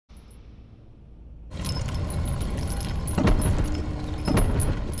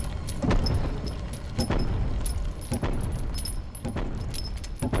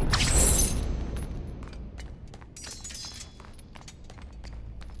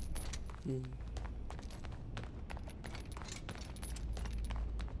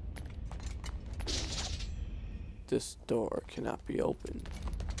This door cannot be opened.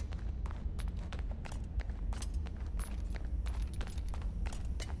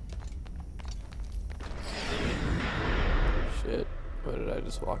 Shit, what did I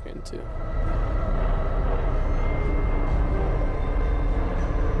just walk into?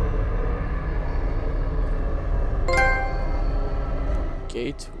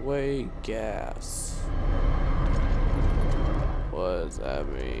 Gateway gas. What does that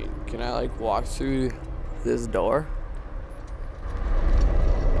mean? Can I like walk through this door?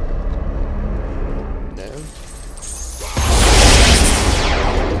 No.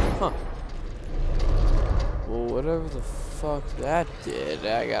 Huh. Well, whatever the fuck that did,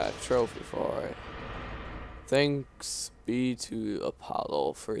 I got a trophy for it. Thanks be to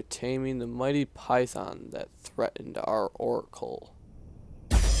Apollo for taming the mighty python that threatened our oracle.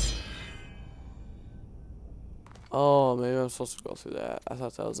 Oh, maybe I'm supposed to go through that. I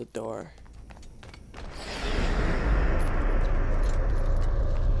thought that was a door.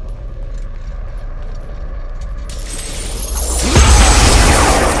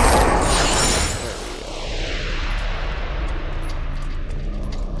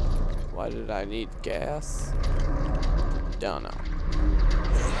 Why did I need gas? Don't know.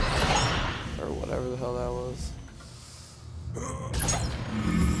 Or whatever the hell that was.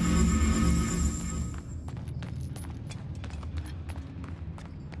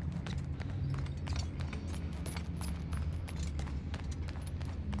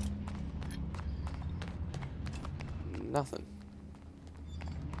 Nothing.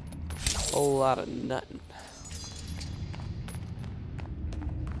 Whole lot of nothing.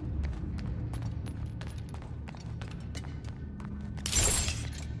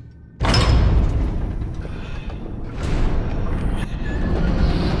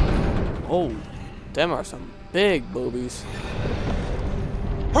 Oh, them are some big boobies.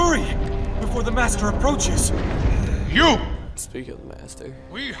 Hurry! Before the master approaches! You! Speak of the master.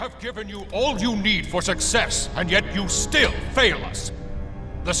 We have given you all you need for success, and yet you still fail us.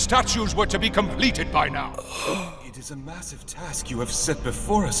 The statues were to be completed by now. It is a massive task you have set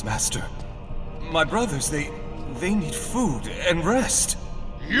before us, Master. My brothers, they need food and rest.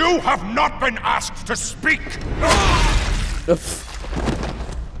 You have not been asked to speak!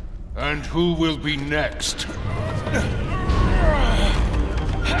 And who will be next?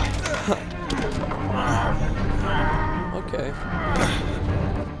 Okay.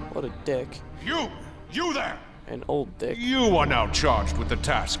 What a dick. You there! An old dick. You are now charged with the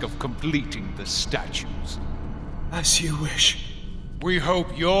task of completing the statues. As you wish. We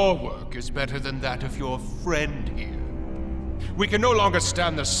hope your work is better than that of your friend here. We can no longer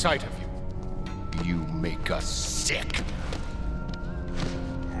stand the sight of you. You make us sick.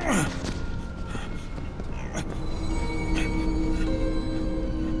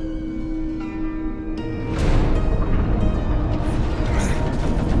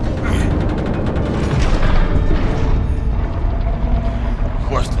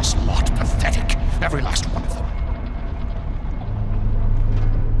 Worthless lot, pathetic. Every last one of them.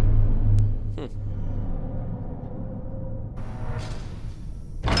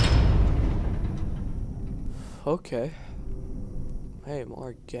 Okay. Hey,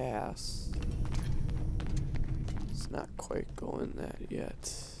 more gas. It's not quite going that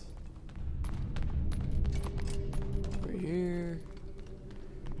yet. Over here.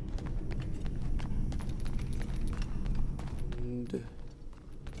 And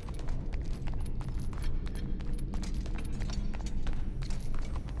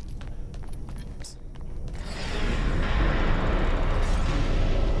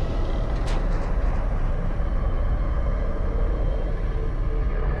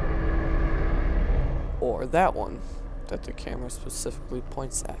or that one that the camera specifically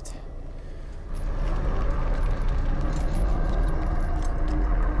points at.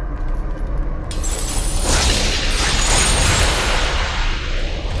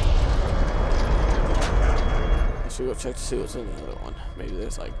 I should go check to see what's in the other one. Maybe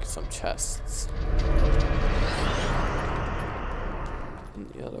there's like some chests in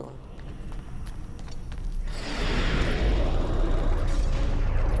the other one.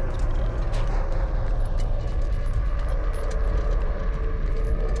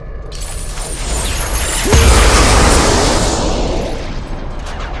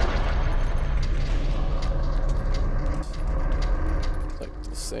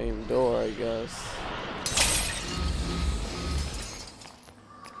 Same door, I guess.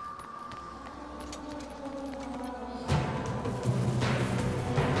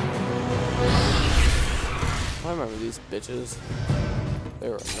 I remember these bitches. They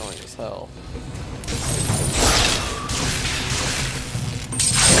were annoying as hell.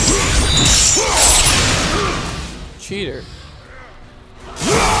 Cheater.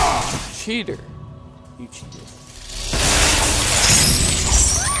 Cheater. You cheated.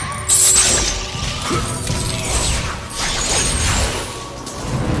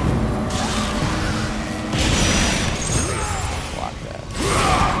 Block that.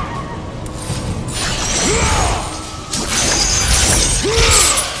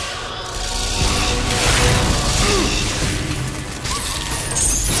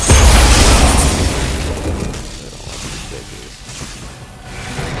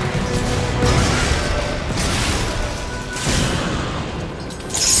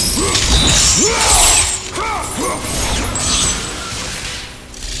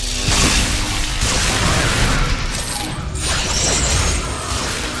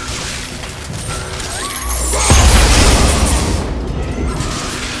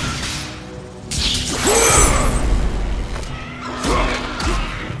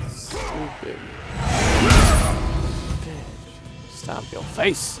 Stomp your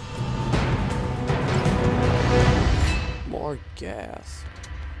face. More gas.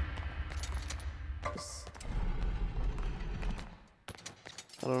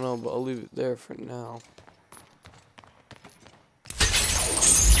 I don't know, but I'll leave it there for now.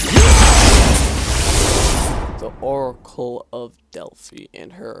 The Oracle of Delphi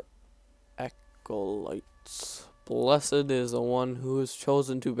and her acolytes. Blessed is the one who is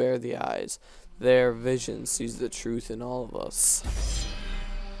chosen to bear the eyes. Their vision sees the truth in all of us.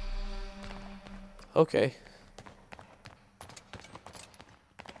 Okay.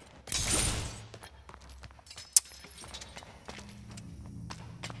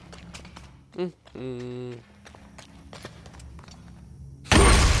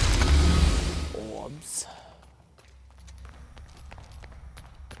 Orbs.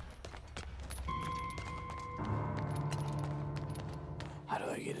 How do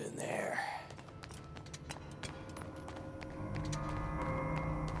I get in there?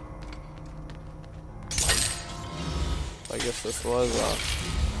 I guess this was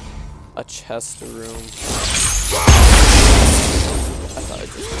a chest room. I thought it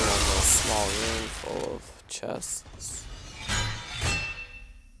just was a small room full of chests.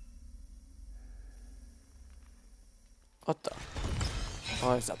 What the?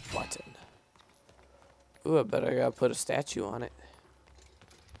 Oh, there's a button. Ooh, I bet I gotta put a statue on it.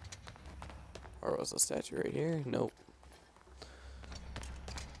 Or was the statue right here? Nope.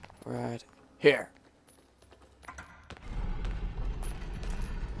 Right here.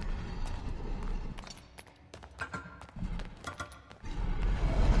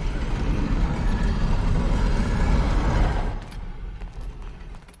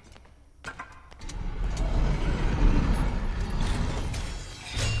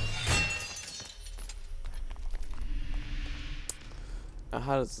 Now,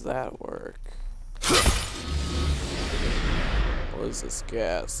 how does that work? What does this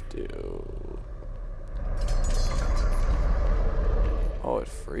gas do? Oh, it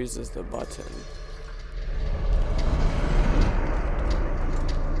freezes the button.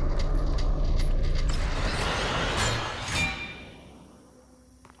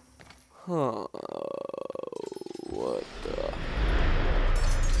 Huh. What the?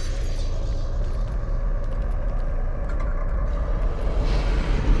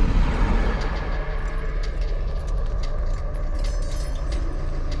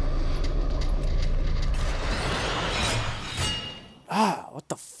 Ah, what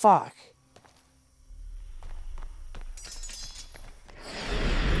the fuck?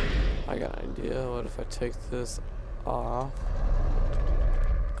 I got an idea. What if I take this off?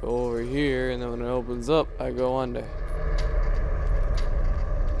 Go over here, and then when it opens up, I go under.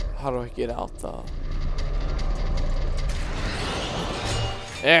 How do I get out though?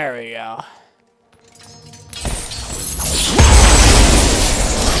 There we go.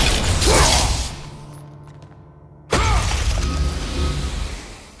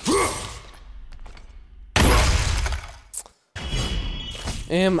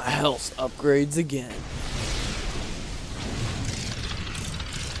 And my health upgrades again.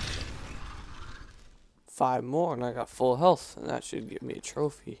 Five more and I got full health, and that should give me a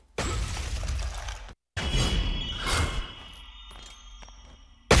trophy.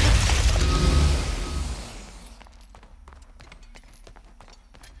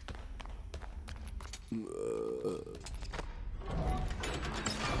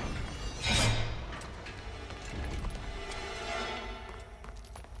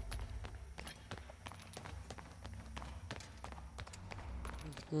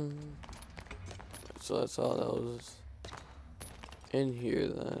 So that's all those in here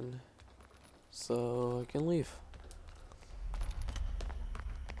then, so I can leave.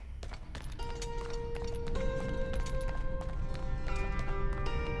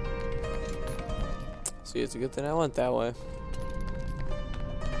 See, it's a good thing I went that way.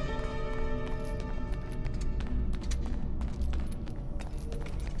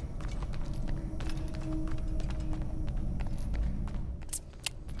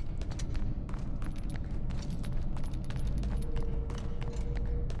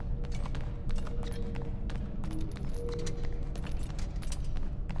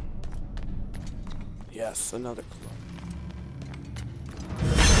 Yes, another club.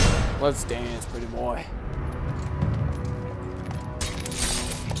 Let's dance, pretty boy.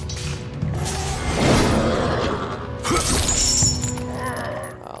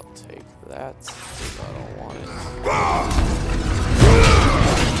 I'll take that, because I don't want it.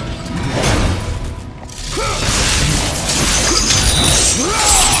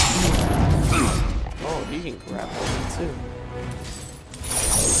 Oh, he can grapple me too.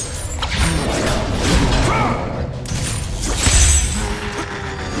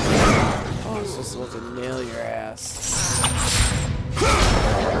 Oh, it's just supposed to nail your ass.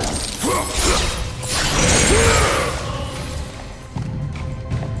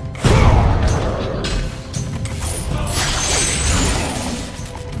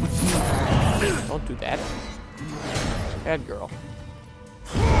 Don't do that. Bad girl.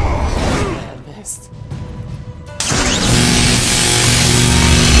 I missed.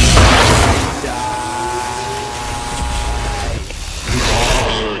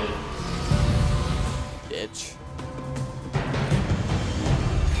 Bitch.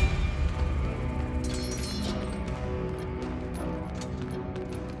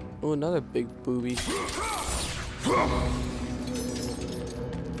 Oh, another big booby.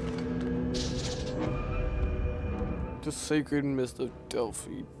 The sacred mist of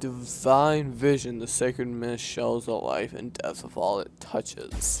Delphi. Divine vision. The sacred mist shows the life and death of all it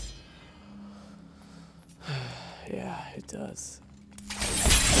touches. Yeah, it does.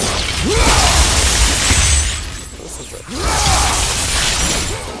 This is a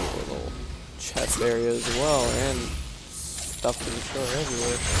little chest area as well, and stuff to destroy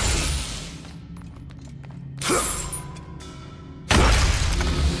everywhere.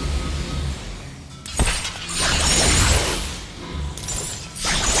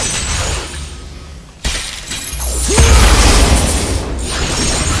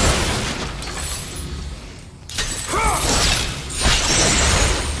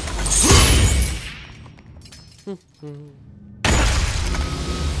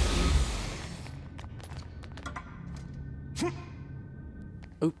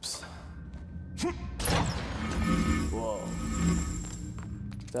 Oops. Whoa.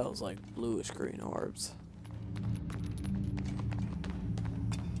 That was like bluish green orbs.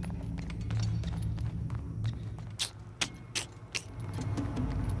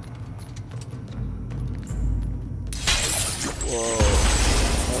 Whoa.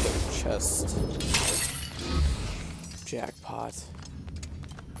 Another chest. Jackpot.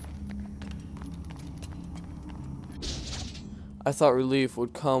 I thought relief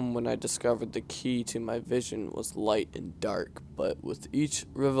would come when I discovered the key to my vision was light and dark, but with each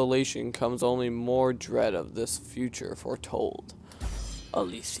revelation comes only more dread of this future foretold.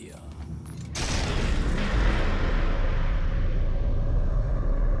 Alicia.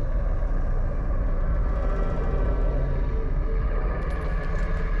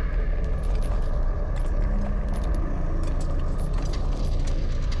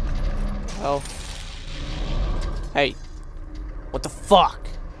 Oh. Hey. What the fuck?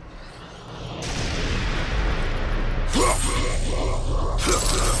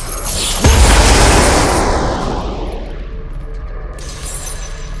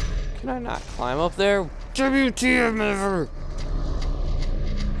 Can I not climb up there? WTF ever?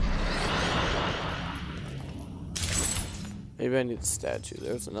 Maybe I need a statue.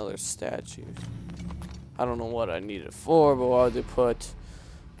 There's another statue. I don't know what I need it for, but why would they put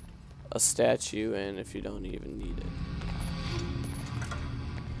a statue in if you don't even need it?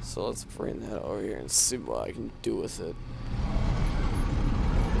 So let's bring that over here and see what I can do with it.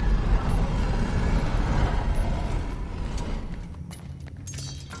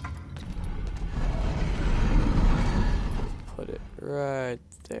 Put it right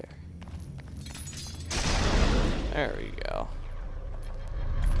there. There we go.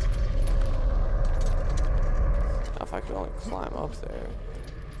 Now if I could only climb up there.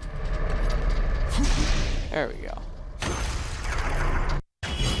 There we go.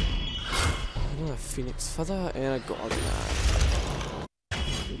 A phoenix feather and a golden eye.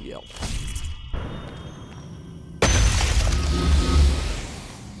 Yep.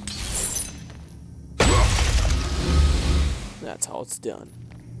 That's how it's done.